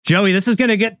Joey, this is going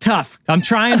to get tough. I'm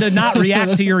trying to not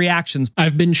react to your reactions.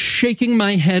 I've been shaking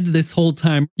my head this whole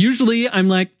time. Usually I'm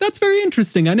like, that's very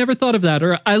interesting. I never thought of that.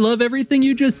 Or I love everything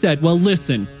you just said. Well,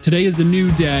 listen, today is a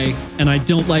new day and I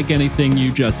don't like anything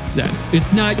you just said.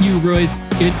 It's not you, Royce.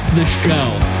 It's the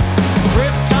show.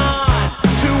 Krypton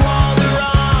to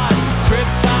Alderaan.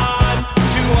 Krypton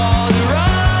to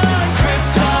Alderaan.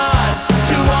 Krypton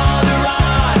to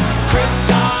Alderaan.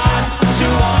 Krypton to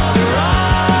Alderaan.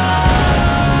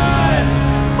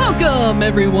 Welcome,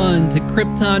 everyone, to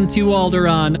Krypton to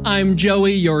Alderaan. I'm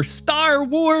Joey, your Star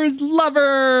Wars lover.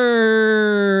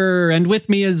 And with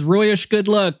me is Royish Good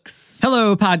Looks.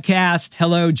 Hello, podcast.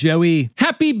 Hello, Joey.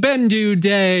 Happy Bendu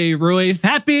Day, Royce.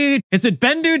 Is it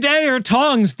Bendu Day or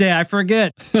Tongs Day? I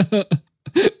forget.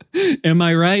 Am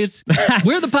I right?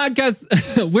 We're the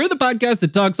podcast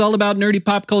that talks all about nerdy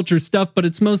pop culture stuff, but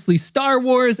it's mostly Star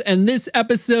Wars. And this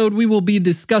episode, we will be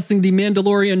discussing The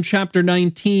Mandalorian Chapter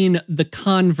 19, The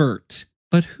Convert.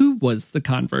 But who was the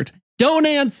convert? Don't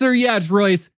answer yet,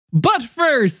 Royce. But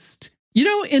first,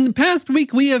 in the past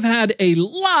week, we have had a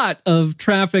lot of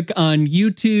traffic on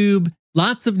YouTube,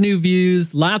 lots of new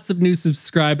views, lots of new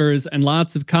subscribers, and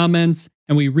lots of comments.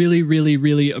 And we really, really,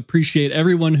 really appreciate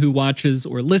everyone who watches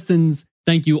or listens.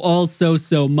 Thank you all so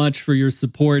much for your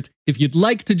support. If you'd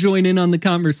like to join in on the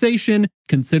conversation,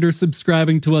 consider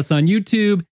subscribing to us on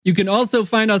YouTube. You can also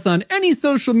find us on any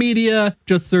social media.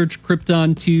 Just search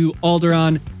Krypton to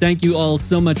Alderaan. Thank you all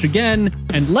so much again.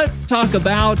 And let's talk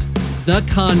about The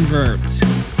Convert.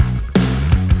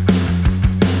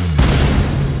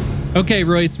 Okay,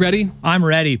 Royce, ready? I'm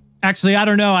ready. Actually, I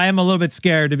don't know. I am a little bit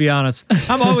scared, to be honest.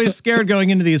 I'm always scared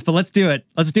going into these, but let's do it.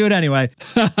 Let's do it anyway.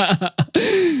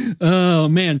 Oh,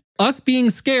 man. Us being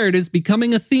scared is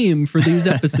becoming a theme for these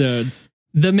episodes.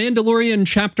 The Mandalorian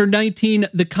Chapter 19,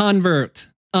 The Convert.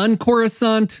 On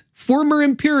Coruscant, former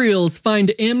Imperials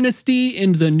find amnesty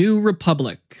in the New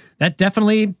Republic. That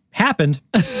definitely happened.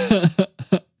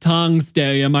 Tongs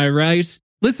Day, am I right?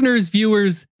 Listeners,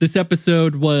 viewers, this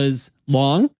episode was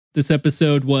long. This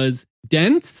episode was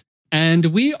dense. And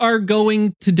we are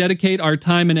going to dedicate our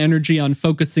time and energy on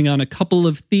focusing on a couple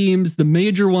of themes. The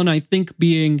major one, I think,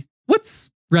 being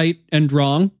what's right and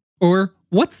wrong, or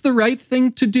what's the right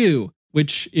thing to do,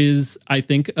 which is, I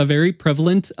think, a very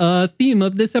prevalent theme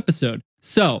of this episode.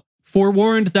 So,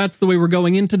 forewarned, that's the way we're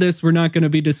going into this. We're not going to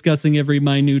be discussing every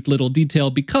minute little detail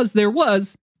because there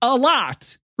was a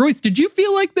lot. Royce, did you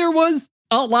feel like there was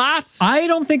a lot? I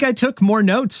don't think I took more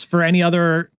notes for any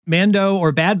other Mando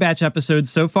or Bad Batch episodes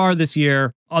so far this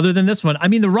year, other than this one. I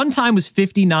mean, the runtime was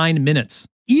 59 minutes.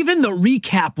 Even the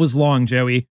recap was long,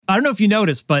 Joey. I don't know if you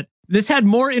noticed, but this had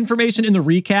more information in the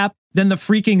recap than the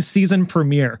freaking season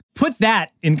premiere. Put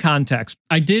that in context.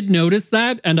 I did notice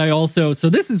that, and so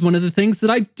this is one of the things that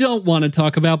I don't want to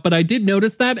talk about, but I did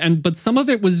notice that, but some of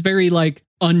it was very,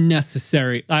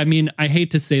 unnecessary. I mean, I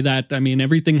hate to say that. I mean,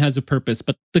 everything has a purpose,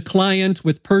 but the client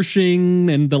with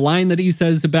Pershing and the line that he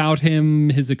says about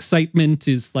him, his excitement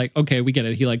is okay, we get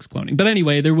it. He likes cloning. But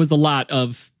anyway, there was a lot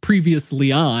of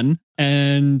previously on,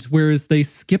 and whereas they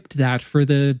skipped that for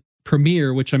the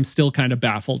premiere, which I'm still kind of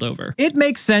baffled over. It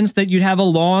makes sense that you'd have a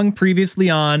long previously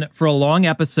on for a long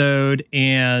episode,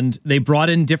 and they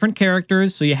brought in different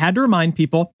characters, so you had to remind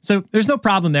people. So there's no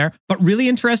problem there. But really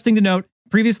interesting to note,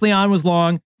 previously on was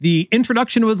long. The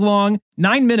introduction was long,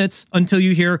 9 minutes until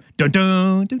you hear dun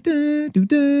dun dun dun dun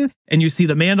dun, and you see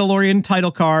the Mandalorian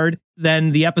title card.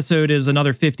 Then the episode is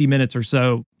another 50 minutes or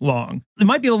so long. It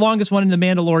might be the longest one in the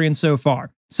Mandalorian so far.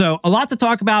 So a lot to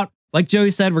talk about. Like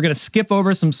Joey said, we're going to skip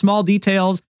over some small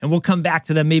details and we'll come back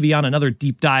to them maybe on another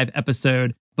deep dive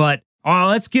episode. But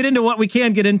let's get into what we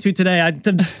can get into today.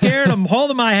 I'm scared. I'm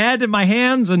holding my head in my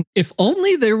hands. And if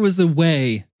only there was a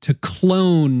way to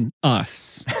clone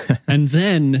us and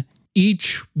then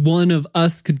each one of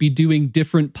us could be doing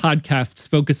different podcasts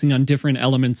focusing on different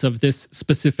elements of this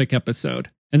specific episode.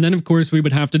 And then, of course, we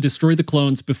would have to destroy the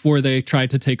clones before they try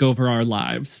to take over our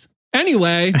lives.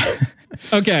 Anyway,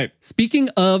 okay, speaking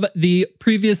of the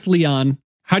previously on,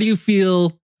 how do you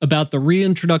feel about the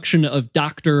reintroduction of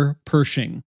Dr.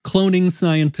 Pershing, cloning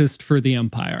scientist for the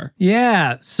Empire?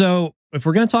 Yeah, so if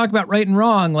we're going to talk about right and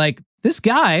wrong, this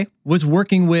guy was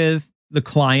working with the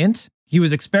client. He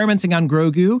was experimenting on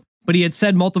Grogu, but he had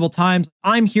said multiple times,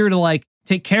 I'm here to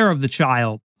take care of the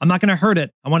child. I'm not going to hurt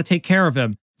it. I want to take care of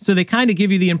him. So they kind of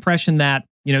give you the impression that,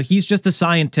 he's just a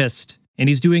scientist and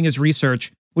he's doing his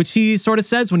research, which he sort of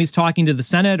says when he's talking to the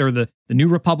Senate or the New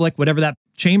Republic, whatever that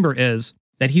chamber is,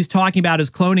 that he's talking about his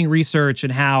cloning research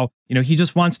and how, he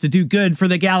just wants to do good for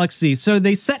the galaxy. So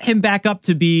they set him back up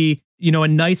to be, a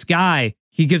nice guy.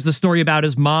 He gives the story about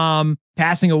his mom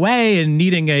passing away and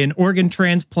needing an organ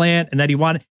transplant and that he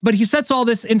wanted. But he sets all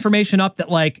this information up that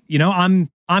like,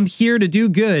 I'm here to do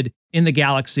good in the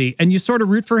galaxy. And you sort of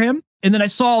root for him. And then I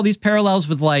saw all these parallels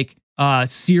with like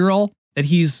Cyril, that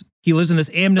he lives in this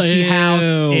amnesty house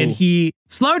and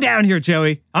slow down here,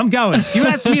 Joey. I'm going. You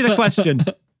asked me the question.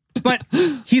 But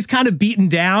he's kind of beaten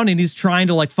down and he's trying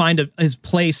to like find his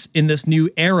place in this new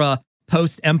era,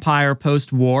 post-Empire,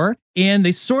 post-war. And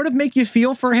they sort of make you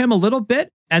feel for him a little bit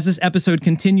as this episode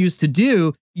continues to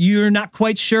do. You're not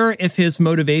quite sure if his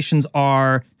motivations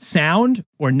are sound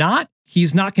or not.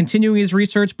 He's not continuing his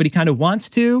research, but he kind of wants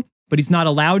to, but he's not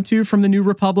allowed to from the New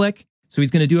Republic. So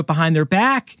he's going to do it behind their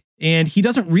back. And he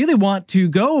doesn't really want to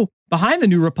go behind the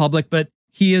New Republic, but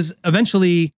he is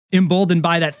eventually emboldened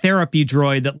by that therapy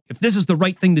droid that if this is the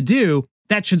right thing to do,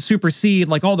 that should supersede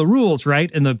like all the rules, right?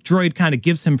 And the droid kind of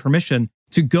gives him permission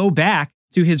to go back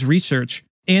to his research.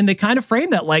 And they kind of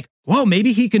frame that like, whoa,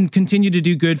 maybe he can continue to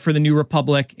do good for the New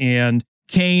Republic. And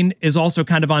Kane is also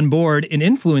kind of on board in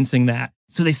influencing that.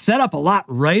 So they set up a lot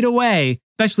right away,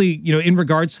 especially, in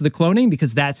regards to the cloning,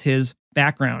 because that's his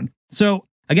background. So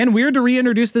again, weird to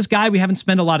reintroduce this guy we haven't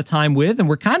spent a lot of time with, and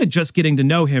we're kind of just getting to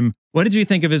know him. What did you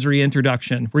think of his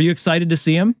reintroduction? Were you excited to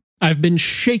see him? I've been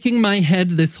shaking my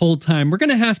head this whole time. We're going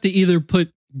to have to either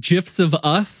put GIFs of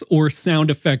us or sound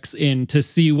effects in to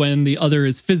see when the other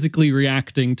is physically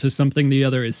reacting to something the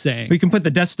other is saying. We can put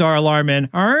the Death Star alarm in.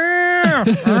 Yeah,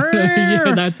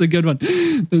 that's a good one.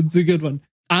 That's a good one.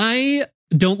 I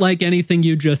don't like anything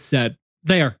you just said.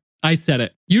 There, I said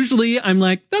it. Usually I'm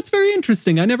like, that's very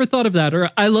interesting. I never thought of that. Or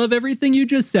I love everything you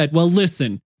just said. Well,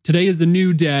 listen, today is a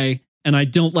new day and I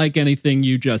don't like anything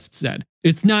you just said.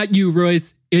 It's not you,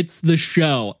 Royce. It's the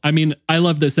show. I mean, I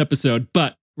love this episode,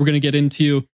 but we're going to get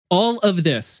into all of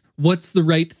this. What's the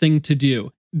right thing to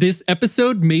do? This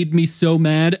episode made me so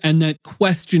mad, and that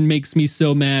question makes me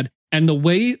so mad. And the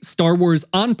way Star Wars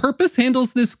on purpose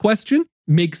handles this question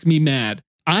makes me mad.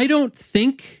 I don't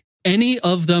think any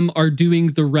of them are doing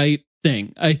the right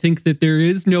thing. I think that there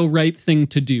is no right thing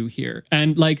to do here.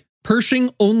 And like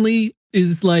Pershing only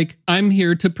is like, I'm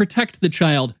here to protect the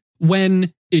child,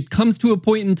 when it comes to a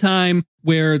point in time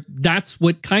where that's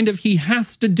what kind of he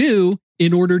has to do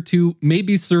in order to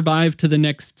maybe survive to the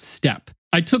next step.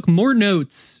 I took more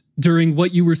notes during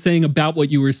what you were saying about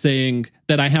what you were saying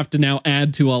that I have to now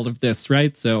add to all of this,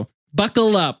 right? So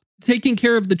buckle up. Taking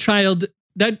care of the child,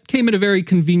 that came at a very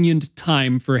convenient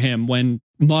time for him when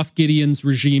Moff Gideon's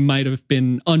regime might have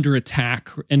been under attack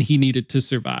and he needed to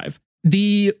survive.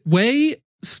 The way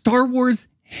Star Wars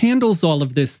handles all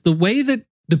of this, the way that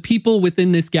the people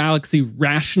within this galaxy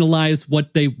rationalize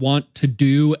what they want to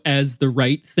do as the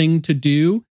right thing to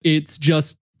do, it's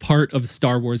just part of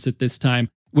Star Wars at this time.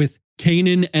 With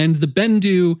Kanan and the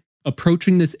Bendu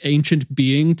approaching this ancient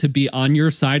being to be on your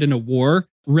side in a war,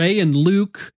 Rey and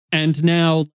Luke, and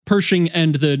now Pershing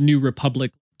and the New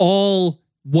Republic, all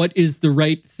what is the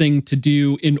right thing to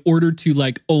do in order to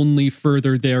like only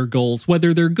further their goals,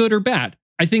 whether they're good or bad.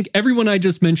 I think everyone I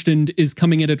just mentioned is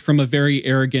coming at it from a very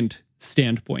arrogant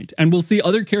standpoint. And we'll see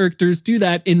other characters do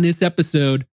that in this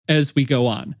episode as we go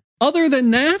on. Other than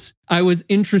that, I was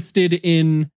interested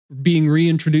in being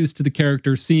reintroduced to the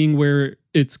character, seeing where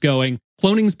it's going.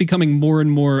 Cloning's becoming more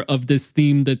and more of this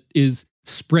theme that is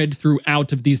spread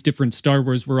throughout of these different Star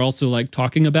Wars. We're also like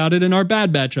talking about it in our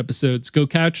Bad Batch episodes. Go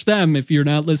catch them if you're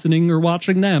not listening or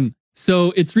watching them.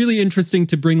 So it's really interesting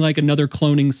to bring like another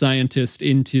cloning scientist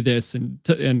into this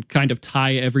and kind of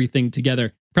tie everything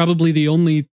together. Probably the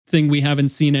only thing we haven't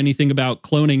seen anything about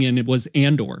cloning in it was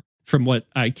Andor, from what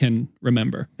I can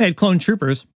remember. They had clone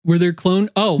troopers. Were there clone?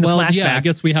 Oh, well, flashback. Yeah, I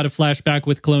guess we had a flashback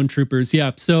with clone troopers.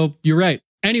 Yeah, so you're right.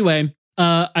 Anyway,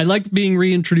 I liked being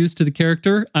reintroduced to the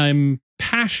character. I'm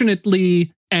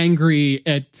passionately angry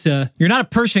at... You're not a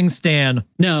Pershing stan.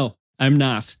 No, I'm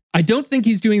not. I don't think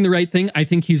he's doing the right thing. I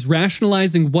think he's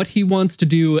rationalizing what he wants to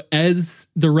do as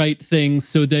the right thing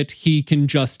so that he can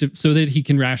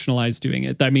rationalize doing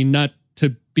it. I mean, not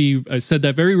to be, I said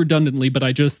that very redundantly, but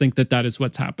I just think that is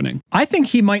what's happening. I think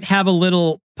he might have a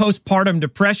little postpartum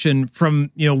depression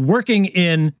from, working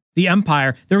in the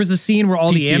Empire. There was a scene where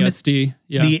all PTSD,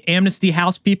 the Amnesty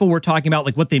House people were talking about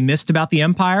like what they missed about the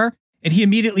Empire. And he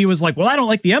immediately was like, well, I don't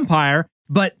like the Empire.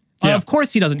 But of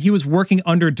course he doesn't. He was working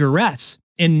under duress.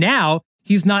 And now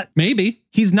he's not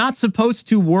supposed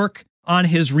to work on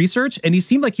his research. And he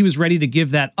seemed like he was ready to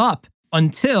give that up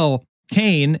until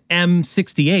Kane,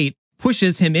 M68,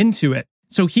 pushes him into it.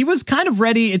 So he was kind of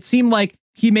ready. It seemed like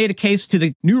he made a case to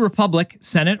the New Republic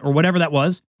Senate or whatever that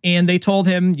was. And they told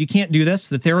him, you can't do this.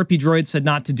 The therapy droid said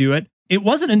not to do it. It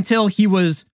wasn't until he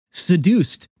was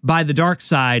seduced by the dark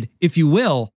side, if you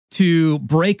will, to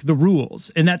break the rules.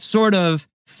 And that sort of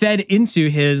fed into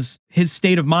his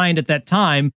state of mind at that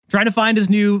time, trying to find his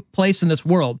new place in this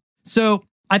world. So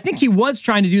I think he was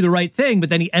trying to do the right thing, but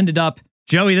then he ended up,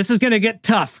 Joey, this is going to get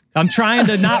tough. I'm trying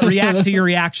to not react to your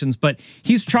reactions, but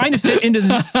he's trying to fit into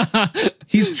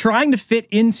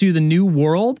the new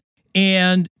world.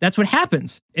 And that's what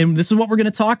happens. And this is what we're going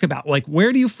to talk about. Like,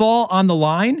 where do you fall on the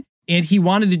line? And he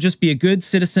wanted to just be a good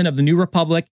citizen of the New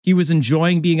Republic. He was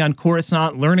enjoying being on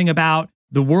Coruscant, learning about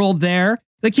the world there.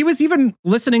 Like, he was even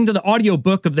listening to the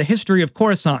audiobook of the history of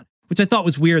Coruscant, which I thought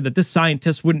was weird that this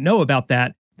scientist wouldn't know about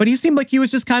that. But he seemed like he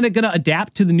was just kind of going to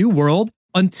adapt to the new world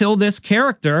until this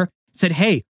character said,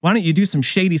 hey, why don't you do some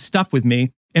shady stuff with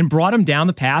me? And brought him down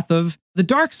the path of the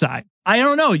dark side. I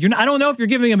don't know. I don't know if you're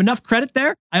giving him enough credit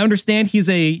there. I understand he's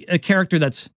a character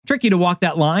that's tricky to walk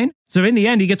that line. So in the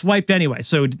end, he gets wiped anyway.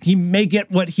 So he may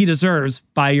get what he deserves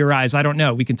by your eyes. I don't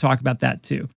know. We can talk about that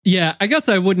too. Yeah, I guess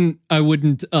I wouldn't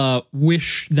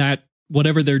wish that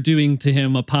whatever they're doing to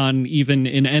him upon even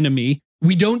an enemy.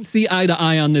 We don't see eye to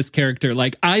eye on this character.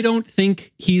 Like, I don't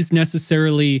think he's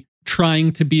necessarily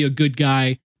trying to be a good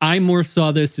guy. I more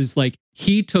saw this as like,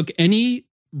 he took any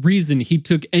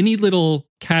little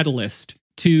catalyst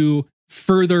to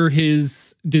further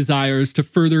his desires, to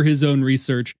further his own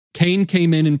research. Kane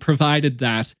came in and provided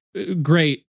that.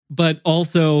 Great. But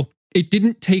also, it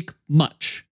didn't take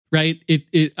much, right?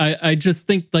 I just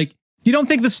think, like... You don't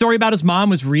think the story about his mom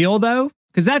was real, though?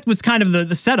 Because that was kind of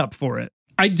the setup for it.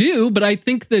 I do, but I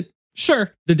think that,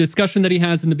 sure, the discussion that he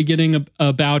has in the beginning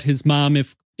about his mom,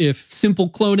 if simple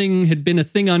cloning had been a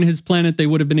thing on his planet, they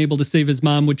would have been able to save his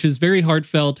mom, which is very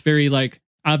heartfelt, very, like,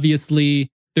 obviously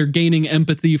they're gaining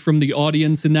empathy from the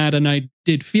audience in that, and I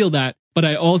did feel that. But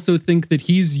I also think that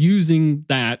he's using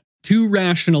that to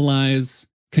rationalize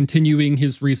continuing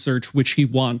his research, which he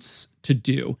wants to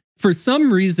do. For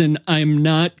some reason, I'm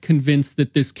not convinced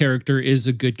that this character is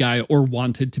a good guy or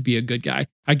wanted to be a good guy.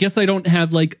 I guess I don't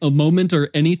have like a moment or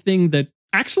anything that...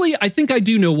 Actually, I think I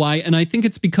do know why, and I think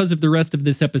it's because of the rest of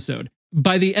this episode.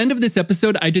 By the end of this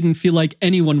episode, I didn't feel like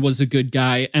anyone was a good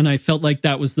guy, and I felt like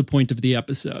that was the point of the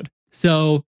episode.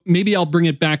 So maybe I'll bring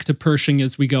it back to Pershing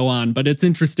as we go on, but it's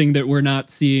interesting that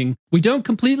we don't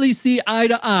completely see eye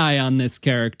to eye on this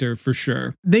character for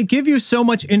sure. They give you so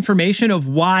much information of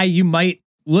why you might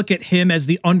look at him as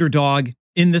the underdog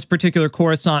in this particular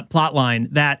Coruscant plotline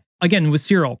that, again, with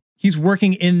Cyril, he's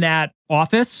working in that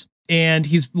office and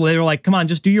they're like, come on,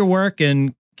 just do your work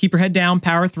and keep your head down,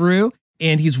 power through.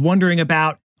 And he's wondering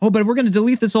about, but we're going to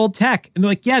delete this old tech. And they're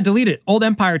like, yeah, delete it. Old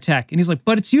Empire tech. And he's like,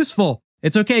 but it's useful.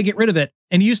 It's okay. Get rid of it.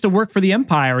 And he used to work for the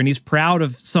Empire and he's proud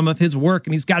of some of his work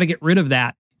and he's got to get rid of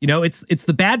that. You know, it's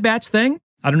the Bad Batch thing.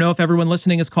 I don't know if everyone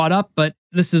listening is caught up, but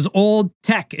this is old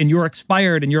tech and you're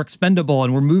expired and you're expendable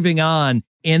and we're moving on.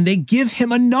 And they give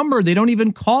him a number. They don't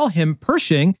even call him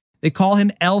Pershing. They call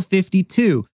him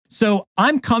L52. So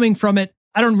I'm coming from it.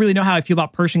 I don't really know how I feel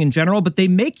about Pershing in general, but they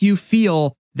make you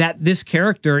feel that this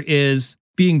character is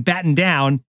being battened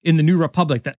down in the New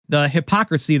Republic, that the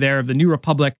hypocrisy there of the New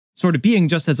Republic sort of being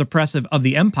just as oppressive of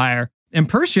the Empire. And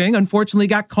Pershing, unfortunately,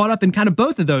 got caught up in kind of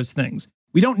both of those things.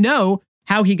 We don't know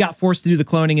how he got forced to do the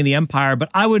cloning in the Empire, but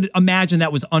I would imagine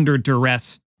that was under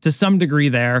duress to some degree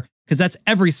there, because that's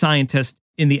every scientist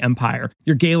in the Empire.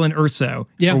 Your Galen Erso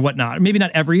or whatnot. Maybe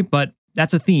not every, but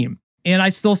that's a theme. And I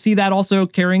still see that also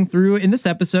carrying through in this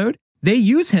episode. They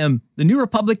use him. The New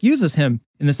Republic uses him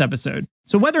in this episode.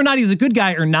 So whether or not he's a good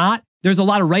guy or not, there's a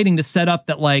lot of writing to set up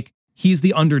that, like, he's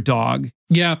the underdog.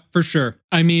 Yeah, for sure.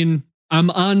 I mean, I'm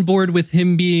on board with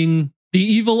him being the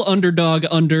evil underdog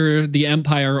under the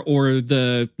Empire or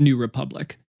the New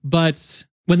Republic. But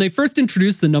when they first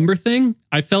introduced the number thing,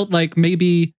 I felt like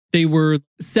maybe they were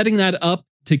setting that up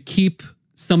to keep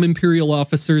some Imperial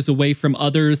officers away from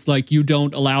others. Like, you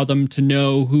don't allow them to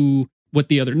know what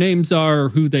the other names are or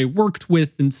who they worked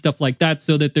with and stuff like that,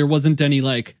 so that there wasn't any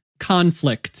like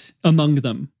conflict among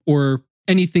them or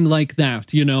anything like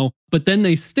that, you know? But then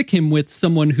they stick him with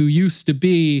someone who used to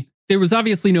be... There was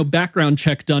obviously no background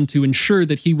check done to ensure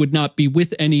that he would not be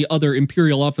with any other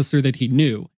Imperial officer that he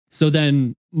knew. So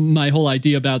then my whole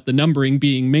idea about the numbering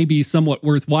being maybe somewhat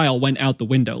worthwhile went out the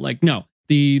window. Like, no,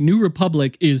 the New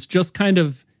Republic is just kind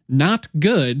of not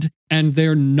good, and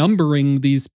they're numbering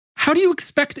these. How do you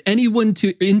expect anyone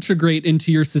to integrate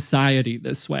into your society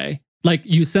this way? Like,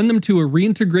 you send them to a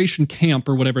reintegration camp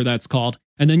or whatever that's called,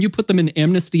 and then you put them in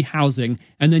amnesty housing,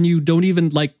 and then you don't even,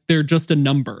 like, they're just a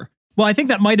number. Well, I think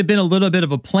that might have been a little bit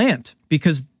of a plant,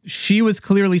 because she was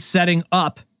clearly setting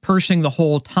up Pershing the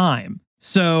whole time.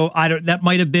 So that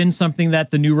might have been something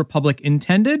that the New Republic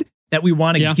intended, that we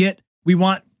want to we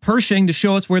want Pershing to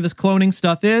show us where this cloning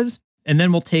stuff is. and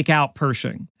then we'll take out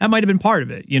Pershing. That might have been part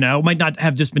of it, you know? It might not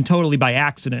have just been totally by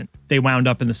accident they wound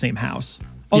up in the same house.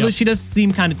 Although she does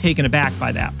seem kind of taken aback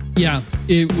by that. Yeah,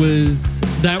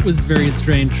 that was very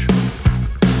strange.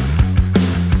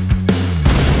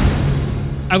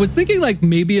 I was thinking like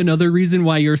maybe another reason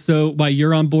why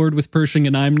you're on board with Pershing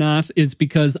and I'm not is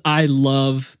because I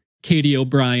love Katie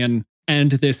O'Brien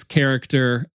and this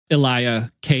character,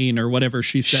 Elia Kane or whatever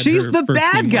she said. She's the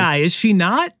bad guy, is she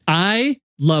not? I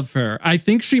love her. I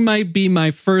think she might be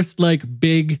my first like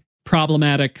big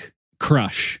problematic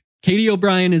crush. Katie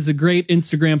O'Brien is a great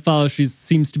Instagram follow. She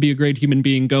seems to be a great human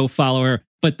being. Go follow her.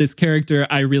 But this character,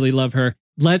 I really love her.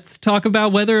 Let's talk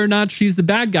about whether or not she's the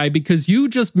bad guy, because you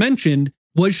just mentioned,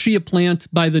 was she a plant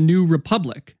by the New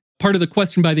Republic? Part of the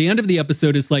question by the end of the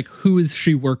episode is like, who is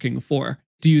she working for?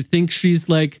 Do you think she's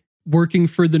like working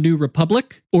for the New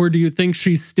Republic? Or do you think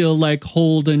she's still like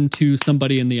holden to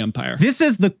somebody in the Empire? This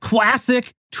is the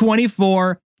classic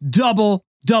 24 double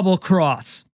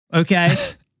cross, okay?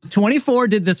 24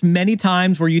 did this many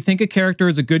times where you think a character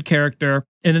is a good character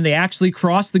and then they actually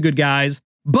cross the good guys,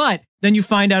 but then you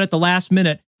find out at the last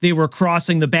minute they were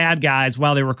crossing the bad guys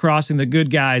while they were crossing the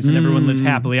good guys and everyone lives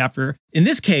happily after. In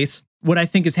this case, what I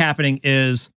think is happening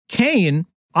is Kane,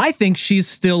 I think she's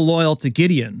still loyal to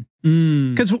Gideon.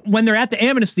 Because when they're at the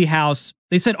Amnesty House,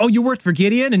 they said, oh, you worked for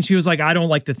Gideon? And she was like, I don't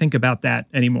like to think about that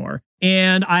anymore.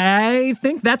 And I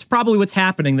think that's probably what's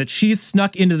happening, that she's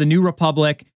snuck into the New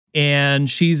Republic and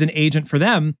she's an agent for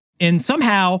them. And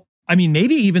somehow, I mean,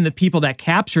 maybe even the people that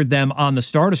captured them on the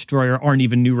Star Destroyer aren't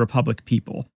even New Republic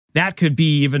people. That could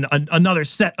be even another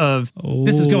set of,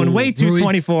 this is going way too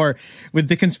 24 with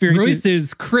the conspiracy.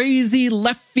 Royce's crazy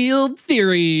left field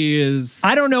theories.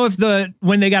 I don't know if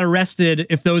when they got arrested,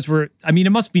 if those were, I mean, it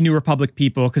must be New Republic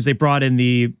people because they brought in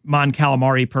the Mon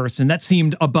Calamari person. That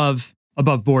seemed above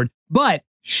board. But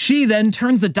she then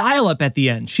turns the dial up at the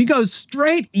end. She goes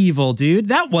straight evil, dude.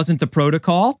 That wasn't the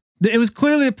protocol. It was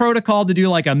clearly the protocol to do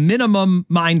like a minimum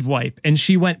mind wipe, and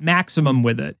she went maximum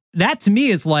with it. That to me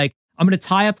is like, I'm going to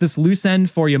tie up this loose end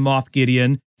for you, Moff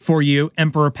Gideon, for you,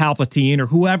 Emperor Palpatine, or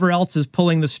whoever else is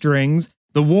pulling the strings,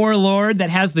 the warlord that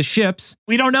has the ships.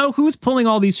 We don't know who's pulling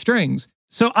all these strings.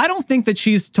 So I don't think that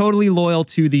she's totally loyal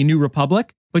to the New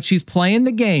Republic, but she's playing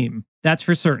the game. That's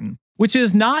for certain, which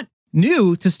is not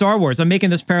new to Star Wars. I'm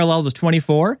making this parallel to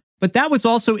 24, but that was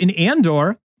also in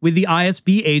Andor with the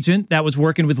ISB agent that was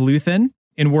working with Luthen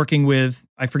and working with,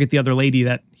 I forget the other lady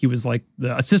that he was like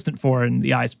the assistant for in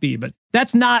the ISB, but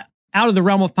that's not out of the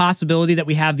realm of possibility that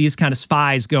we have these kind of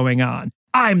spies going on.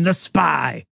 I'm the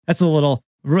spy. That's a little,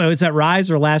 is that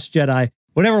Rise or Last Jedi?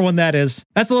 Whatever one that is.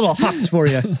 That's a little Hux for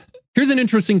you. Here's an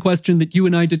interesting question that you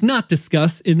and I did not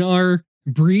discuss in our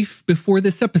brief before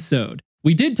this episode.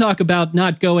 We did talk about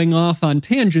not going off on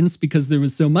tangents because there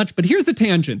was so much, but here's a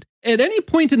tangent. At any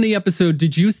point in the episode,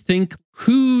 did you think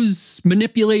who's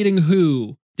manipulating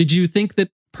who? Did you think that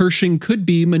Pershing could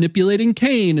be manipulating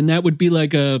Kane and that would be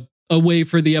like a way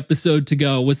for the episode to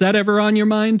go? Was that ever on your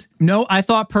mind? No, I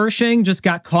thought Pershing just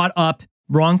got caught up,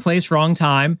 wrong place, wrong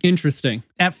time. Interesting.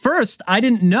 At first, I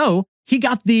didn't know he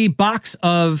got the box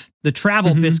of the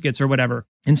travel biscuits or whatever.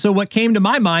 And so what came to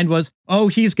my mind was, oh,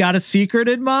 he's got a secret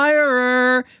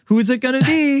admirer. Who's it going to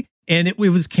be? And it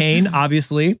was Kane,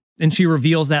 obviously. And she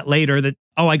reveals that later that,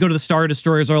 oh, I go to the Star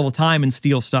Destroyers all the time and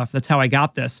steal stuff. That's how I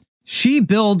got this. She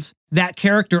builds that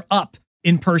character up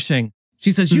in Pershing.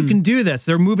 She says, you can do this.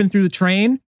 They're moving through the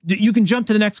train. You can jump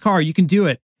to the next car. You can do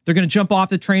it. They're going to jump off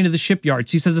the train to the shipyard.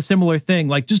 She says a similar thing,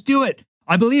 like, just do it.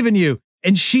 I believe in you.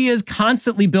 And she is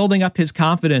constantly building up his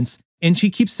confidence. And she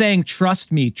keeps saying,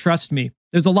 trust me, trust me.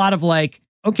 There's a lot of like,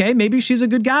 okay, maybe she's a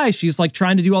good guy. She's like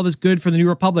trying to do all this good for the New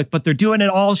Republic, but they're doing it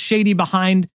all shady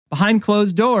behind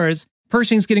closed doors.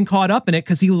 Pershing's getting caught up in it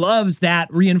because he loves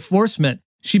that reinforcement.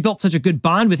 She built such a good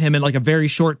bond with him in like a very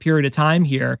short period of time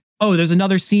here. Oh, there's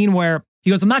another scene where he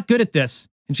goes, I'm not good at this.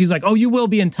 And she's like, oh, you will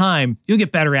be in time. You'll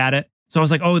get better at it. So I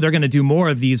was like, oh, they're going to do more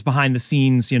of these behind the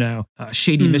scenes,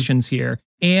 shady missions here.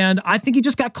 And I think he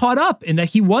just got caught up in that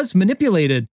he was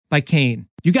manipulated by Kane.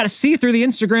 You got to see through the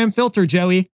Instagram filter,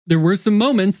 Joey. There were some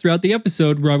moments throughout the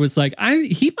episode where I was like,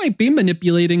 he might be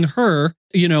manipulating her,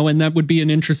 and that would be an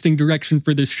interesting direction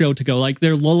for this show to go. Like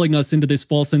they're lulling us into this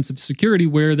false sense of security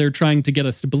where they're trying to get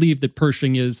us to believe that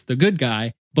Pershing is the good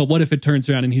guy. But what if it turns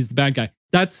around and he's the bad guy?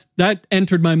 That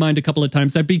entered my mind a couple of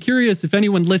times. I'd be curious if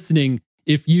anyone listening,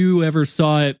 if you ever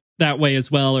saw it that way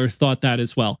as well or thought that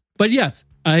as well. But yes,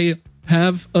 I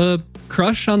have a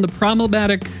crush on the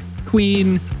problematic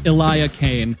Queen Elia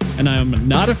Kane, and I'm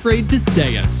not afraid to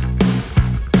say it.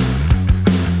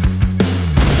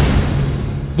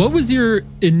 What was your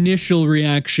initial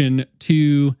reaction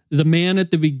to the man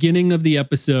at the beginning of the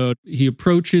episode? He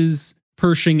approaches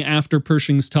Pershing after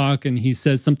Pershing's talk, and he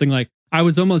says something like, "I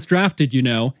was almost drafted, you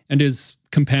know," and his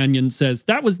companion says,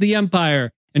 "That was the Empire."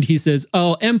 And he says,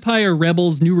 "Oh, Empire,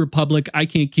 Rebels, New Republic, I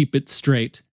can't keep it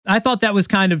straight." I thought that was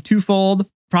kind of twofold.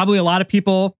 Probably a lot of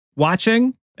people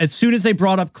watching, as soon as they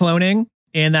brought up cloning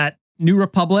and that New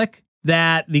Republic,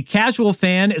 that the casual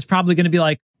fan is probably going to be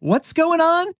like, what's going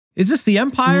on? Is this the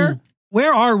Empire?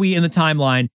 Where are we in the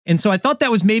timeline? And so I thought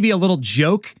that was maybe a little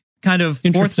joke, kind of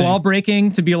fourth wall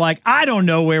breaking, to be like, I don't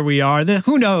know where we are.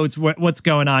 Who knows what's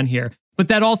going on here? But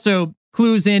that also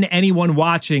clues in anyone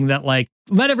watching that, like,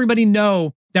 let everybody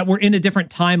know that we're in a different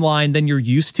timeline than you're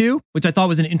used to, which I thought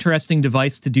was an interesting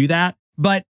device to do that.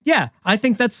 But yeah, I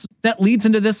think that leads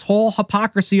into this whole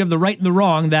hypocrisy of the right and the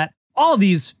wrong, that all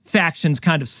these factions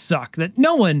kind of suck, that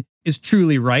no one is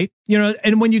truly right. You know,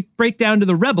 and when you break down to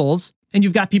the rebels, and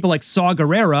you've got people like Saw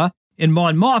Gerrera and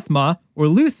Mon Mothma or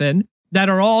Luthen that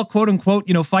are all, quote unquote,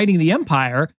 you know, fighting the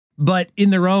Empire, but in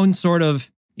their own sort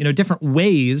of, you know, different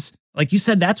ways. Like you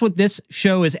said, that's what this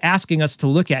show is asking us to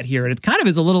look at here. And it kind of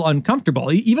is a little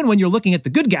uncomfortable, even when you're looking at the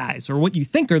good guys or what you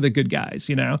think are the good guys,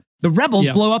 you know. The rebels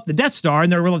blow up the Death Star,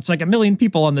 and it's like 1 million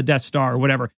people on the Death Star or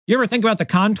whatever. You ever think about the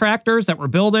contractors that were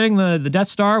building the Death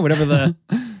Star, whatever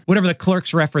the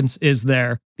Clerks reference is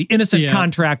there, the innocent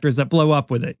contractors that blow up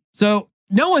with it. So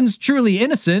no one's truly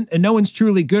innocent, and no one's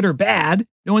truly good or bad.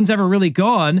 No one's ever really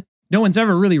gone. No one's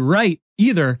ever really right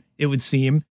either, it would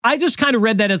seem. I just kind of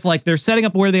read that as like they're setting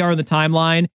up where they are in the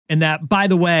timeline, and that, by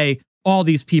the way, all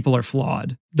these people are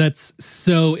flawed. That's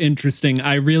so interesting.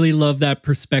 I really love that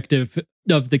perspective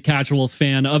of the casual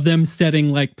fan, of them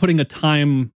putting a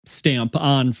time stamp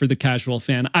on for the casual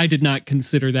fan. I did not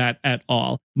consider that at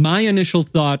all. My initial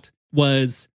thought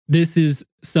was, this is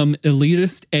some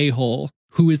elitist a-hole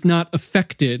who is not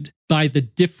affected by the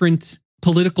different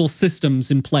political systems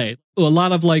in play. A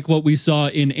lot of like what we saw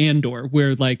in Andor,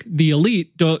 where like the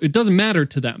elite, it doesn't matter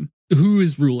to them who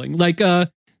is ruling. Like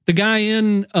the guy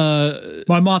in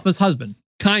Mon Mothma's husband.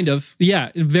 Kind of, yeah,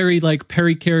 very like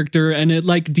Perry character, and it,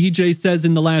 like DJ says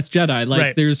in The Last Jedi,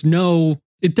 like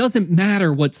it doesn't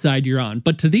matter what side you're on.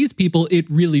 But to these people, it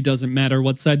really doesn't matter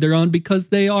what side they're on, because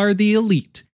they are the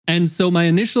elite. And so my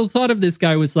initial thought of this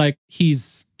guy was like,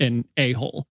 he's an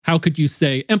a-hole. How could you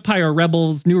say Empire,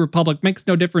 Rebels, New Republic makes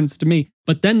no difference to me?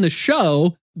 But then the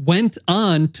show went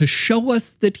on to show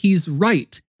us that he's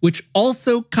right, which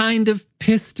also kind of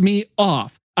pissed me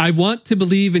off. I want to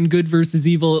believe in good versus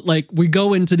evil. Like, we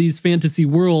go into these fantasy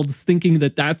worlds thinking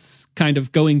that that's kind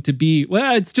of going to be,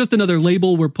 well, it's just another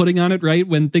label we're putting on it, right?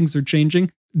 When things are changing.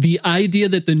 The idea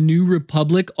that the New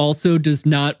Republic also does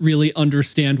not really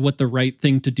understand what the right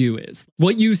thing to do is.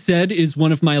 What you said is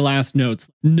one of my last notes.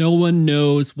 No one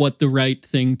knows what the right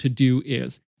thing to do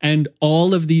is. And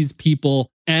all of these people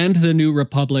and the New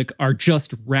Republic are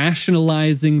just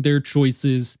rationalizing their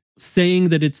choices, saying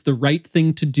that it's the right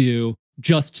thing to do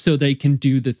just so they can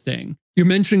do the thing. You're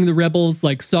mentioning the rebels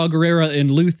like Saw Gerrera and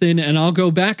Luthen, and I'll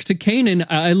go back to Kanan.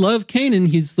 I love Kanan.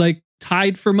 He's like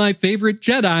tied for my favorite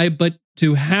Jedi, but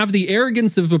to have the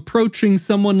arrogance of approaching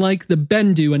someone like the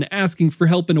Bendu and asking for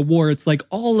help in a war, it's like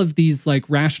all of these like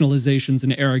rationalizations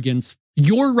and arrogance.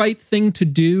 Your right thing to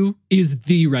do is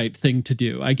the right thing to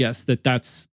do. I guess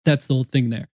that's the whole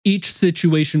thing there. Each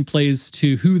situation plays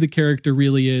to who the character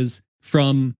really is,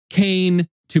 from Kane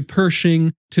to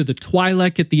Pershing to the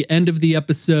Twi'lek at the end of the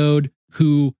episode,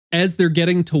 who, as they're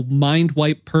getting to mind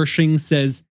wipe Pershing,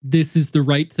 says this is the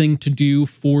right thing to do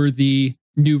for the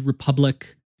New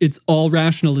Republic. It's all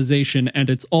rationalization, and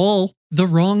it's all the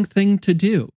wrong thing to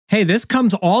do. Hey, this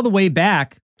comes all the way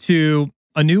back to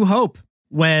A New Hope,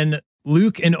 when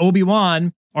Luke and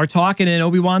Obi-Wan are talking in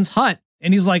Obi-Wan's hut.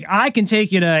 And he's like, I can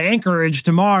take you to Anchorage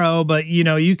tomorrow, but, you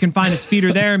know, you can find a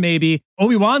speeder there maybe.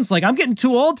 Obi-Wan's like, I'm getting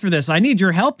too old for this. I need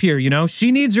your help here, you know?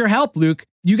 She needs your help, Luke.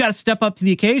 You got to step up to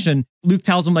the occasion. Luke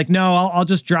tells him, like, no, I'll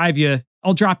just drive you.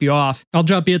 I'll drop you off. I'll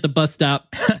drop you at the bus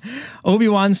stop.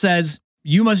 Obi-Wan says,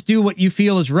 you must do what you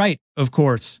feel is right, of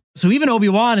course. So even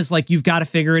Obi-Wan is like, you've got to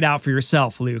figure it out for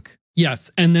yourself, Luke.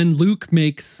 Yes, and then Luke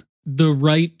makes the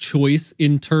right choice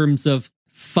in terms of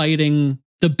fighting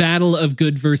the battle of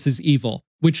good versus evil,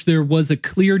 which there was a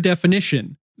clear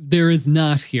definition. There is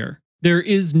not here. There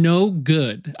is no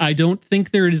good. I don't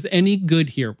think there is any good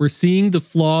here. We're seeing the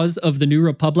flaws of the New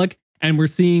Republic, and we're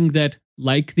seeing that,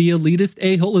 like the elitist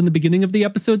a-hole in the beginning of the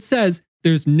episode says,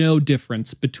 there's no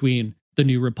difference between the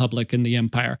New Republic and the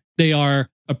Empire. They are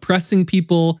oppressing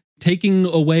people, taking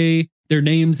away their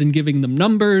names and giving them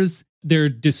numbers. they're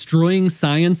destroying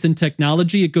science and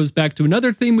technology. It goes back to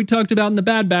another theme we talked about in the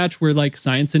Bad Batch, where like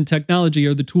science and technology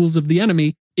are the tools of the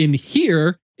enemy. In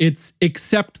here, it's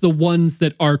except the ones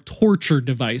that are torture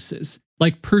devices.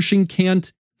 Like Pershing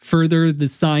can't further the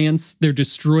science. They're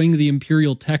destroying the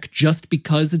Imperial tech just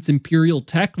because it's Imperial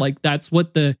tech. Like that's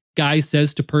what the guy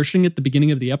says to Pershing at the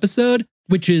beginning of the episode,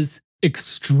 which is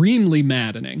extremely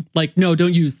maddening. Like, no,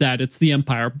 don't use that. It's the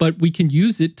Empire, but we can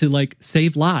use it to like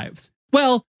save lives.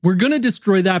 Well, we're going to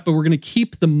destroy that, but we're going to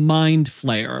keep the mind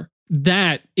flare.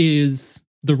 That is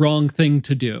the wrong thing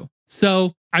to do.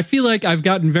 So I feel like I've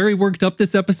gotten very worked up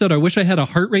this episode. I wish I had a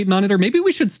heart rate monitor. Maybe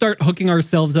we should start hooking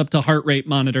ourselves up to heart rate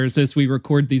monitors as we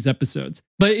record these episodes.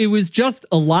 But it was just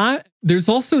a lot. There's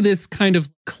also this kind of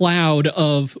cloud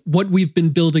of what we've been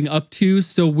building up to.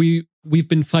 So we've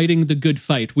been fighting the good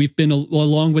fight. We've been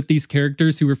along with these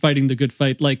characters who were fighting the good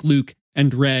fight, like Luke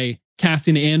and Rey,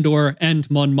 Cassian Andor, and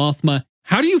Mon Mothma.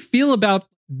 How do you feel about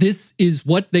this is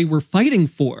what they were fighting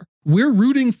for? We're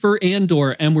rooting for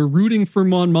Andor, and we're rooting for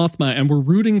Mon Mothma, and we're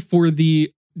rooting for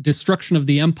the destruction of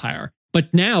the Empire.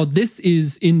 But now this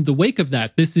is in the wake of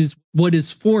that. This is what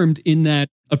is formed in that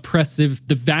oppressive,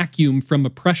 the vacuum from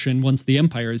oppression once the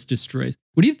Empire is destroyed.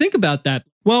 What do you think about that?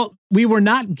 Well, we were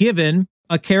not given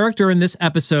a character in this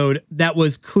episode that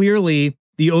was clearly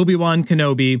the Obi-Wan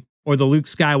Kenobi or the Luke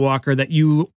Skywalker, that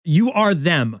you are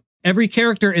them. Every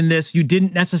character in this, you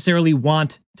didn't necessarily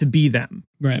want to be them.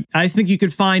 Right. I think you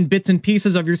could find bits and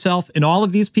pieces of yourself in all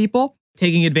of these people,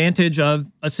 taking advantage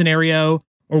of a scenario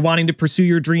or wanting to pursue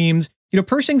your dreams. You know,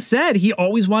 Pershing said he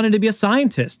always wanted to be a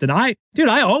scientist. And I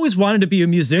always wanted to be a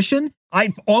musician.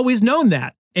 I've always known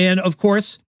that. And of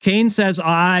course, Kane says,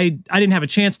 I didn't have a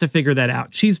chance to figure that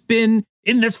out. She's been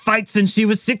in this fight since she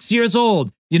was 6 years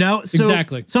old. You know, so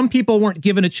exactly. Some people weren't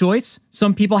given a choice.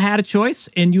 Some people had a choice,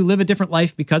 and you live a different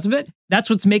life because of it. That's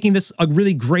what's making this a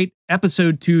really great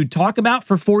episode to talk about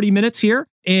for 40 minutes here.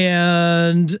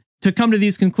 And to come to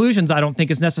these conclusions, I don't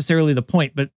think is necessarily the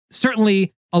point, but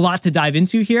certainly a lot to dive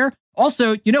into here.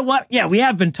 Also, you know what? Yeah, we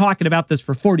have been talking about this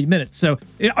for 40 minutes. So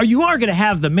you are going to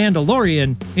have the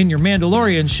Mandalorian in your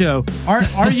Mandalorian show.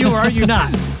 Are you or are you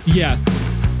not? Yes.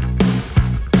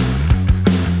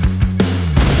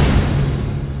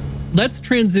 Let's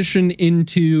transition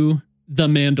into The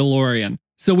Mandalorian.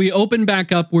 So we open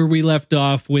back up where we left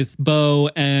off with Bo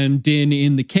and Din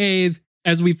in the cave.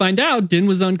 As we find out, Din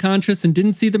was unconscious and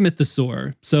didn't see the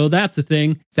mythosaur. So that's a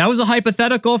thing. That was a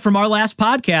hypothetical from our last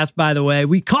podcast, by the way.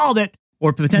 We called it,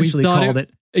 or potentially called it.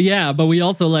 Yeah, but we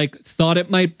also thought it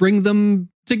might bring them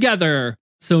together.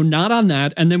 So not on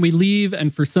that. And then we leave,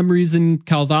 and for some reason,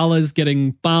 Kalevala's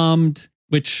getting bombed,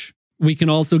 which we can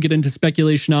also get into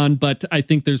speculation on, but I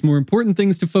think there's more important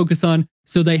things to focus on.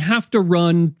 So they have to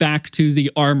run back to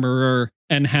the armorer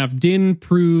and have Din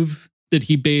prove that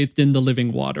he bathed in the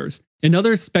living waters.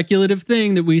 Another speculative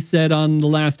thing that we said on the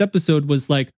last episode was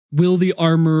will the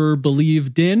armorer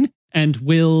believe Din, and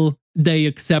will they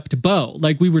accept Bo?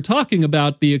 We were talking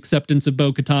about the acceptance of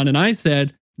Bo-Katan, and I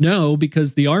said no,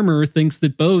 because the armorer thinks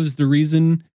that Bo's the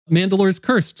reason Mandalore's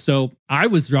cursed. So I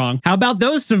was wrong. How about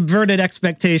those subverted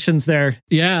expectations there?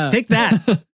 Yeah. Take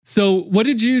that. So what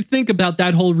did you think about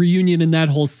that whole reunion and that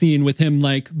whole scene with him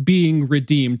being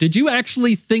redeemed? Did you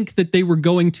actually think that they were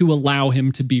going to allow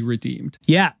him to be redeemed?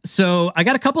 Yeah. So I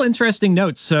got a couple interesting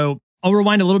notes. So I'll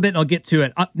rewind a little bit and I'll get to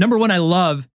it. Number one, I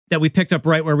love that we picked up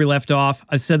right where we left off.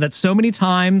 I said that so many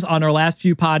times on our last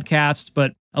few podcasts,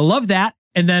 but I love that.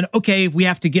 And then, okay, we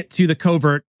have to get to the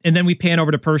covert, and then we pan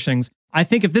over to Pershing's. I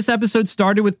think if this episode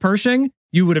started with Pershing,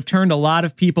 you would have turned a lot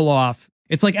of people off.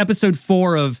 It's like episode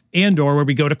 4 of Andor, where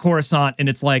we go to Coruscant and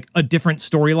it's a different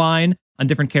storyline on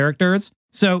different characters.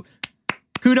 So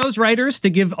kudos, writers, to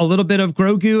give a little bit of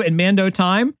Grogu and Mando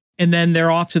time. And then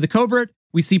they're off to the covert.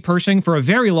 We see Pershing for a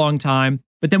very long time,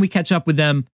 but then we catch up with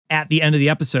them at the end of the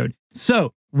episode.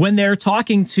 So when they're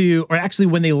talking to, or actually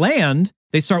when they land,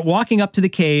 they start walking up to the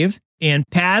cave, and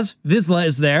Paz Vizsla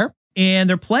is there. And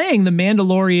they're playing the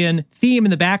Mandalorian theme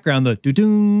in the background, the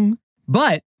doo-doo.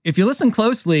 But if you listen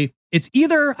closely, it's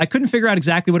either, I couldn't figure out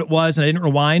exactly what it was and I didn't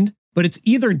rewind, but it's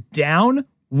either down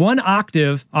 1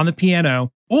 octave on the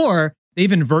piano, or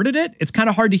they've inverted it. It's kind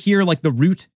of hard to hear the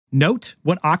root note,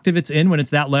 what octave it's in when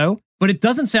it's that low, but it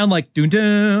doesn't sound like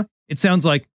doo-doo. It sounds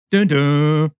like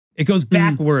doo-doo. It goes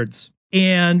backwards.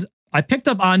 And I picked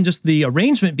up on just the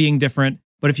arrangement being different,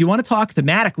 but if you want to talk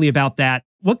thematically about that,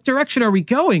 what direction are we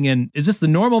going in? Is this the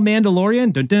normal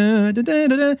Mandalorian? Dun, dun, dun, dun,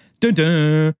 dun, dun,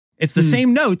 dun. It's the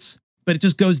same notes, but it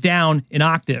just goes down an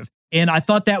octave. And I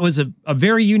thought that was a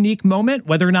very unique moment,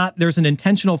 whether or not there's an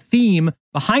intentional theme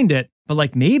behind it.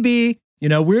 But maybe,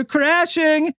 we're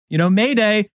crashing,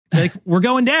 Mayday, we're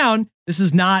going down. this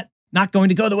is not going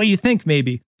to go the way you think,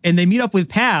 maybe. And they meet up with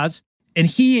Paz, and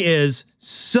he is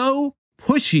so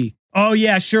pushy. Oh,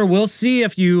 yeah, sure, we'll see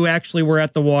if you actually were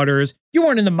at the waters. You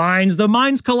weren't in the mines. The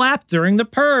mines collapsed during the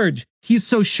purge. He's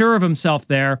so sure of himself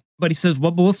there, but he says,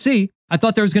 well, we'll see. I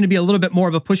thought there was going to be a little bit more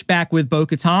of a pushback with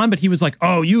Bo-Katan, but he was like,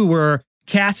 oh, you were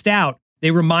cast out.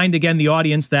 They remind again the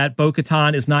audience that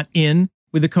Bo-Katan is not in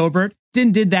with the covert.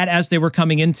 Din did that as they were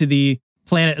coming into the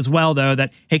planet as well, though,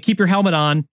 that, hey, keep your helmet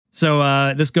on.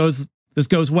 So this goes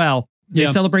well. They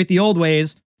celebrate the old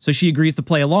ways, so she agrees to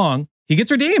play along. He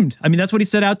gets redeemed. I mean, that's what he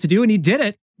set out to do, and he did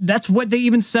it. That's what they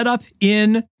even set up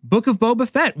in Book of Boba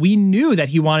Fett. We knew that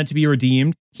he wanted to be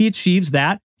redeemed. He achieves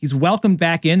that. He's welcomed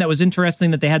back in. That was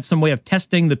interesting that they had some way of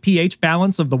testing the pH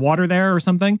balance of the water there or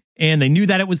something, and they knew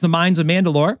that it was the mines of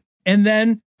Mandalore. And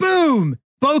then, boom,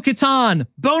 Bo-Katan,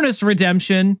 bonus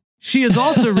redemption. She is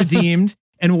also redeemed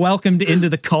and welcomed into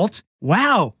the cult.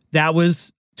 Wow, that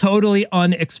was totally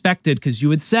unexpected because you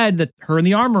had said that her and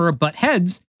the Armorer butt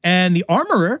heads, and the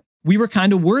Armorer, we were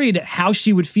kind of worried how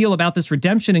she would feel about this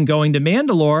redemption and going to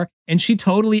Mandalore, and she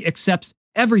totally accepts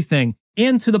everything.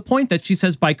 And to the point that she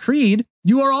says, by creed,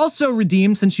 you are also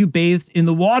redeemed since you bathed in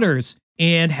the waters.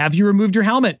 And have you removed your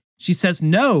helmet? She says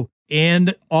no.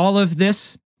 And all of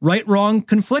this right-wrong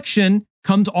confliction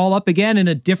comes all up again in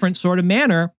a different sort of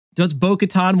manner. Does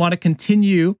Bo-Katan want to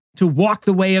continue to walk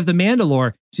the way of the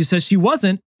Mandalore? She says she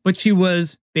wasn't, but she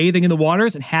was bathing in the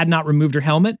waters and had not removed her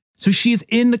helmet. So she's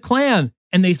in the clan.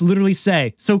 And they literally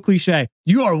say, so cliche,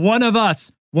 you are one of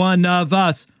us, one of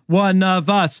us, one of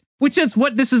us, which is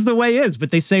what this is the way is.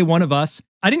 But they say one of us.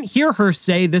 I didn't hear her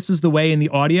say this is the way in the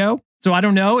audio. So I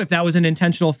don't know if that was an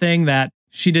intentional thing that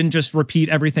she didn't just repeat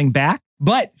everything back,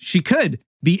 but she could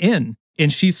be in. And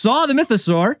she saw the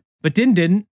mythosaur, but Din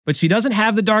didn't. But she doesn't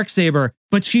have the Darksaber.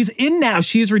 But she's in now.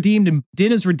 She is redeemed and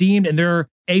Din is redeemed. And they're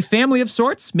a family of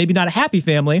sorts. Maybe not a happy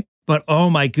family, but oh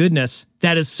my goodness,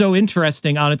 that is so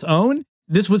interesting on its own.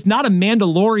 This was not a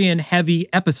Mandalorian-heavy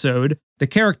episode, the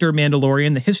character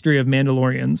Mandalorian, the history of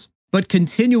Mandalorians, but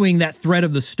continuing that thread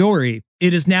of the story,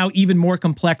 it is now even more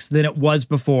complex than it was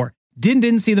before. Din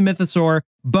didn't see the mythosaur.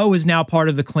 Bo is now part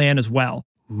of the clan as well.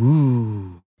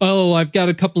 Ooh. Oh, I've got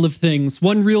a couple of things.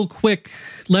 One real quick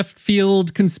left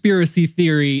field conspiracy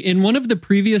theory. In one of the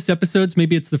previous episodes,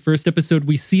 maybe it's the first episode,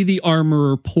 we see the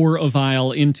Armorer pour a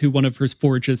vial into one of her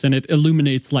forges and it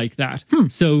illuminates like that.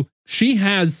 So she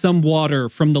has some water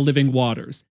from the living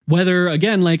waters. Whether,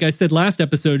 again, like I said last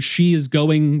episode, she is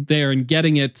going there and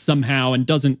getting it somehow and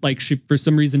doesn't, like, she for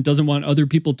some reason doesn't want other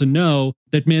people to know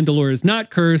that Mandalore is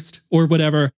not cursed or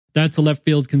whatever. That's a left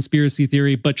field conspiracy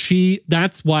theory, but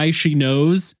that's why she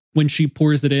knows when she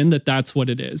pours it in that that's what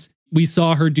it is. We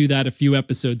saw her do that a few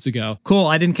episodes ago. Cool.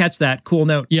 I didn't catch that. Cool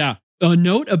note. Yeah. A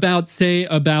note about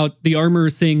the Armorer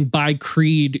saying, by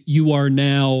creed, you are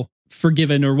now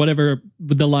forgiven, or whatever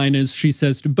the line is she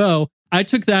says to Bo. I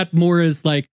took that more as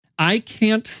like, I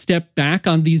can't step back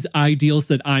on these ideals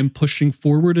that I'm pushing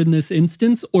forward in this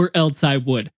instance, or else I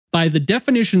would. By the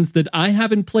definitions that I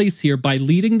have in place here, by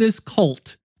leading this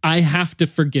cult, I have to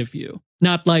forgive you.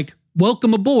 Not like,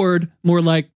 welcome aboard, more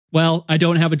like, well, I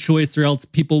don't have a choice or else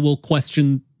people will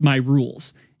question my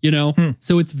rules, you know?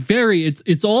 So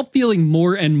it's all feeling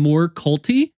more and more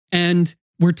culty. And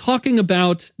we're talking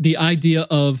about the idea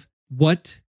of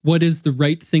what is the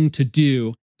right thing to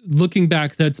do. Looking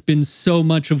back, that's been so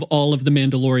much of all of The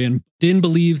Mandalorian. Din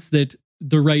believes that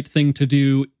the right thing to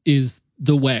do is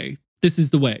the way. This is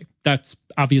the way. That's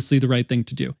obviously the right thing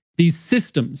to do. These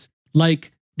systems,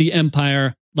 like the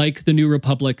Empire, like the New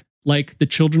Republic, like the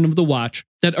Children of the Watch,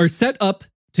 that are set up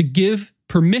to give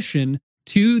permission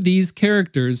to these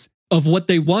characters of what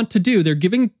they want to do. They're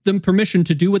giving them permission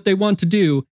to do what they want to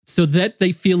do so that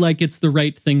they feel like it's the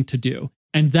right thing to do.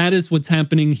 And that is what's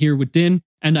happening here with Din.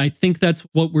 And I think that's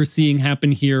what we're seeing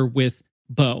happen here with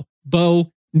Bo.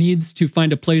 Bo needs to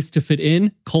find a place to fit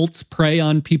in. Cults prey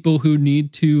on people who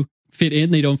need to fit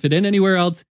in. They don't fit in anywhere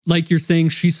else. Like you're saying,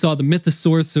 she saw the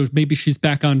mythosaur, so maybe she's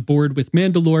back on board with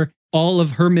Mandalore. All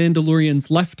of her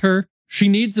Mandalorians left her. She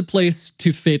needs a place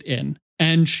to fit in.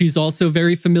 And she's also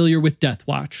very familiar with Death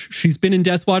Watch. She's been in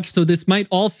Death Watch, so this might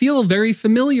all feel very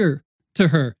familiar to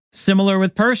her. Similar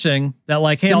with Pershing, that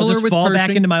like, hey, I'll just fall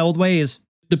back into my old ways.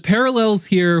 The parallels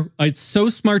here, it's so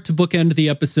smart to bookend the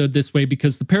episode this way,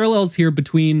 because the parallels here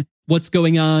between what's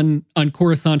going on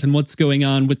Coruscant and what's going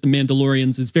on with the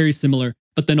Mandalorians is very similar.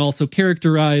 But then also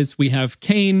characterized, we have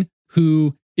Kane,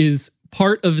 who is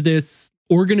part of this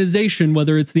organization,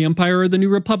 whether it's the Empire or the New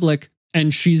Republic,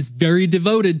 and she's very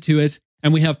devoted to it.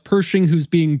 And we have Pershing, who's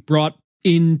being brought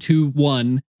into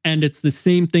one. And it's the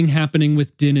same thing happening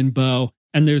with Din and Bo.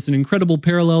 And there's an incredible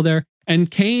parallel there. And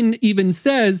Kane even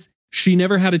says she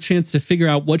never had a chance to figure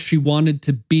out what she wanted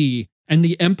to be. And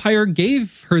the Empire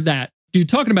gave her that. Dude,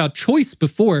 talking about choice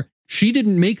before, she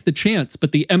didn't make the chance,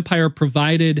 but the Empire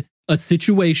provided a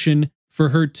situation for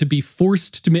her to be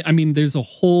forced to make. I mean, there's a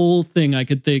whole thing I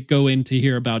could go into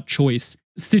here about choice,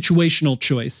 situational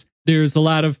choice. There's a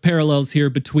lot of parallels here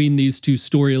between these two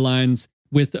storylines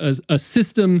with a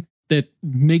system that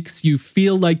makes you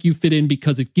feel like you fit in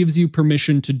because it gives you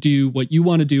permission to do what you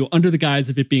want to do under the guise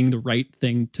of it being the right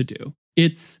thing to do.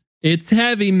 It's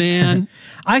heavy, man.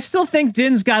 I still think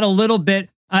Din's got a little bit.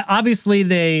 Obviously,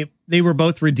 they were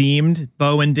both redeemed,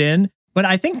 Bo and Din, but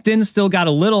I think Din still got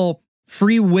a little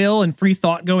free will and free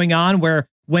thought going on where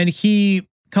when he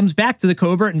comes back to the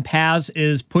covert and Paz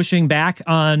is pushing back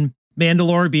on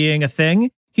Mandalore being a thing,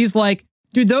 he's like,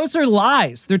 dude, those are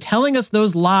lies. They're telling us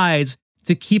those lies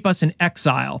to keep us in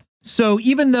exile. So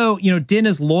even though, Din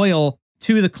is loyal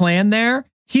to the clan there,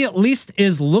 he at least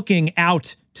is looking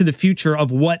out to the future of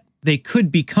what they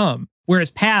could become. Whereas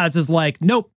Paz is like,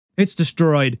 nope, it's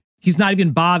destroyed. He's not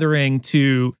even bothering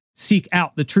to seek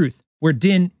out the truth where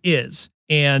Din is.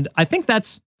 And I think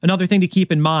that's another thing to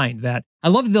keep in mind, that I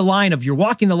love the line of you're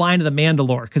walking the line of the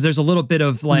Mandalore, because there's a little bit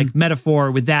of metaphor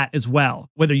with that as well,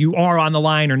 whether you are on the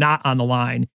line or not on the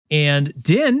line. And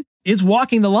Din is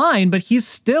walking the line, but he's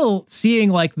still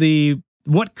seeing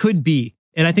what could be.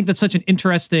 And I think that's such an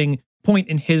interesting point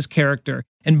in his character.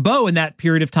 And Bo in that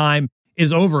period of time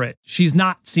is over it. She's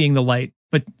not seeing the light,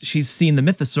 but she's seen the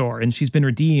mythosaur and she's been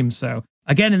redeemed. So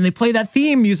again, and they play that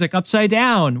theme music upside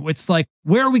down. It's like,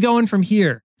 where are we going from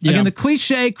here? Yeah. Again, the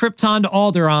cliche Krypton to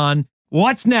Alderaan.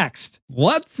 What's next?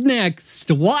 What's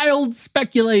next? Wild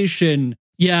speculation.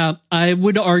 Yeah, I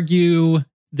would argue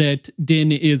that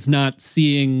Din is not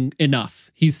seeing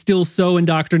enough. He's still so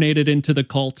indoctrinated into the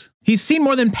cult. He's seen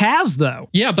more than Paz, though.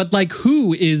 Yeah, but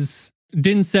who is...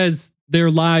 Din says they're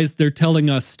lies they're telling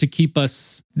us to keep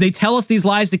us... They tell us these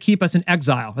lies to keep us in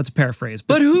exile. That's a paraphrase.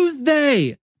 But who's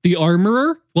they? The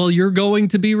armorer? Well, you're going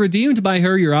to be redeemed by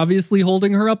her. You're obviously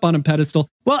holding her up on a pedestal.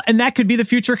 Well, and that could be the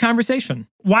future conversation.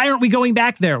 Why aren't we going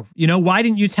back there? Why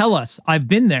didn't you tell us? I've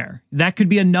been there. That could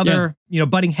be another,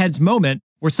 butting heads moment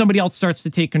where somebody else starts to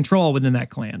take control within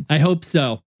that clan. I hope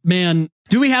so. Man.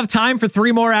 Do we have time for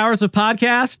 3 more hours of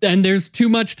podcast? And there's too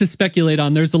much to speculate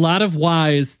on. There's a lot of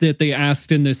whys that they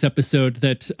asked in this episode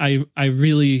that I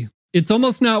really... It's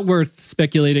almost not worth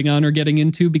speculating on or getting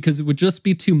into because it would just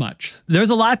be too much. There's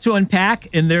a lot to unpack,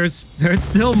 and there's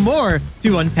still more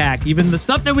to unpack. Even the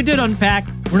stuff that we did unpack,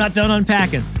 we're not done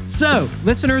unpacking. So,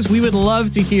 listeners, we would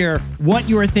love to hear what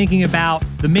you are thinking about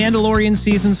the Mandalorian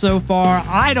season so far.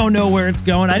 I don't know where it's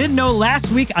going. I didn't know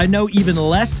last week. I know even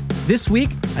less this week.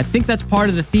 I think that's part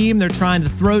of the theme they're trying to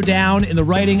throw down in the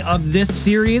writing of this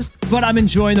series, but I'm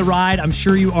enjoying the ride. I'm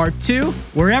sure you are too.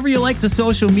 Wherever you like to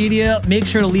social media, make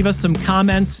sure to leave us some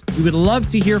comments. We would love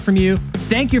to hear from you.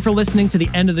 Thank you for listening to the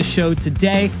end of the show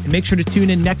today, and make sure to tune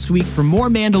in next week for more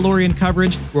Mandalorian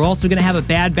coverage. We're also going to have a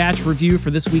Bad Batch review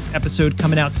for this week's episode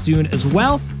coming out soon as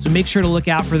well, so make sure to look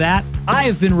out for that. I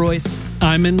have been Royce.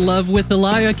 I'm in love with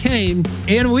Elia Kane.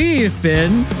 And we've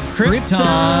been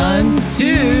Krypton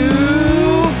 2.